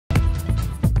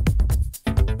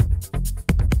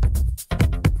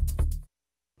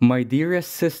My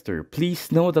dearest sister,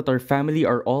 please know that our family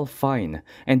are all fine,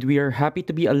 and we are happy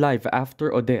to be alive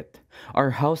after Odette.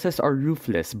 Our houses are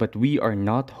roofless, but we are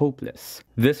not hopeless.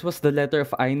 This was the letter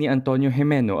of Aini Antonio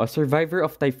Jimeno, a survivor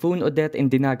of Typhoon Odette in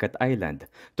Dinagat-Island,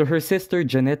 to her sister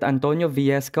Janet Antonio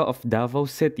Viesca of Davao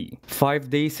City.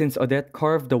 5 days since Odette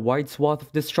carved a wide swath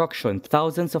of destruction,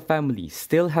 thousands of families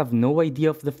still have no idea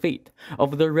of the fate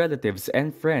of their relatives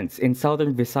and friends in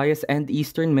southern Visayas and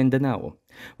eastern Mindanao.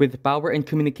 With power and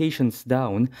communications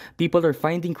down, people are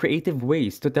finding creative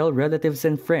ways to tell relatives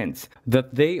and friends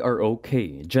that they are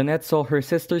okay. Janet saw her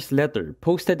sister's letter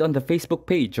posted on the Facebook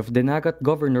page of Dinagat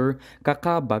Governor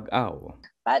Kaka Bagao.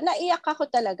 Naiyak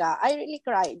ako talaga. I really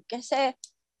cried kasi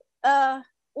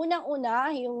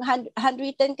unang-una, yung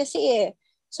handwritten kasi eh.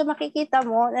 So makikita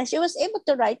mo na she was able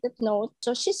to write that note,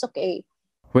 so she's okay.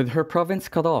 With her province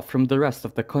cut off from the rest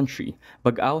of the country,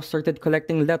 Bagao started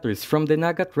collecting letters from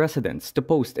Dinagat residents to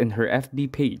post in her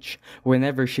FB page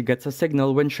whenever she gets a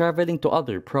signal when traveling to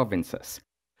other provinces.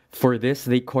 For this,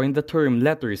 they coined the term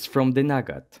letters from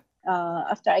Dinagat.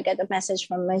 After I got a message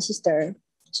from my sister,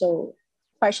 so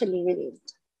partially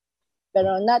relieved.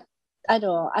 Pero not,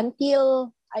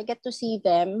 until I get to see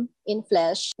them in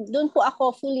flesh, doon po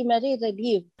ako fully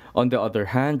relieved. On the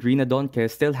other hand, Rina Donque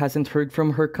still hasn't heard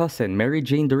from her cousin, Mary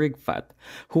Jane Durigfat,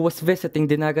 who was visiting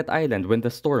Dinagat-Island when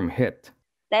the storm hit.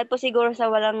 Dahil po siguro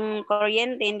sa walang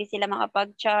kuryente, hindi sila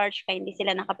makapag-charge, kaya hindi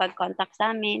sila nakapag-contact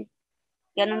sa amin.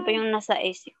 Ganun po yung nasa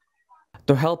isip.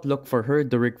 To help look for her,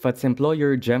 Durigfat's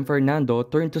employer, Jem Fernando,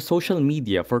 turned to social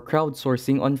media for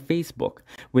crowdsourcing on Facebook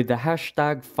with the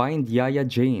hashtag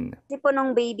 #FindYayaJane. Kasi po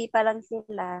nung baby pa lang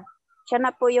sila, siya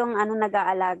na po yung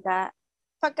nag-aalaga.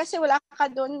 Pag kasi wala ka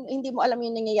doon, hindi mo alam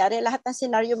yung nangyayari. Lahat ng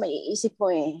senaryo maiisip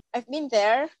mo eh. I've been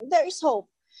there. There is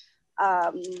hope.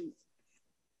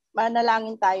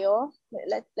 Manalangin tayo.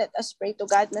 Let us pray to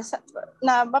God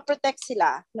na ma-protect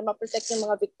sila, na ma-protect yung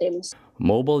mga victims.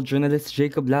 Mobile journalist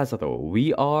Jacob Lazaro,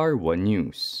 we are One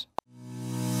News.